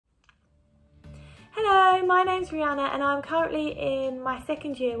Hello, my name's Rianna and I'm currently in my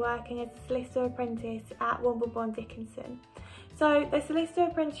second year working as a solicitor apprentice at Womble Dickinson. So the solicitor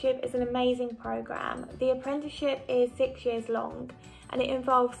apprenticeship is an amazing programme. The apprenticeship is 6 years long and it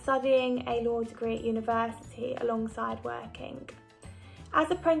involves studying a law degree at university alongside working. As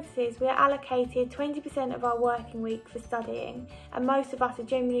apprentices, we are allocated 20% of our working week for studying, and most of us are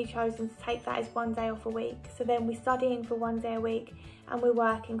generally chosen to take that as 1 day off a week. So then we're studying for 1 day a week and we're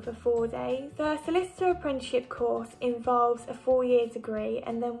working for 4 days. The solicitor apprenticeship course involves a 4-year degree,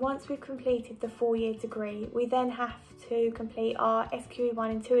 and then once we've completed the 4-year degree, we then have to complete our SQE 1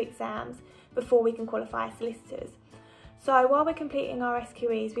 and 2 exams before we can qualify as solicitors. So while we're completing our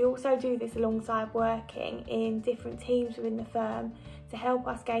SQEs, we also do this alongside working in different teams within the firm to help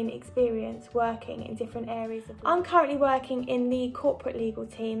us gain experience working in different areas of law. I'm currently working in the corporate legal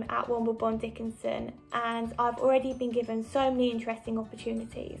team at Womble Dickinson, and I've already been given so many interesting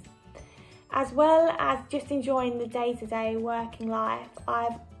opportunities. As well as just enjoying the day-to-day working life,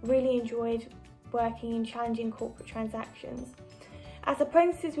 I've really enjoyed working in challenging corporate transactions. As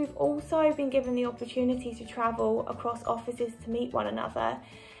apprentices, we've also been given the opportunity to travel across offices to meet one another,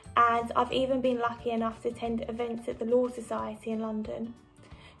 and I've even been lucky enough to attend events at the Law Society in London.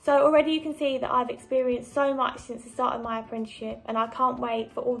 So already you can see that I've experienced so much since the start of my apprenticeship, and I can't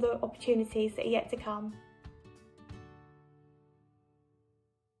wait for all the opportunities that are yet to come.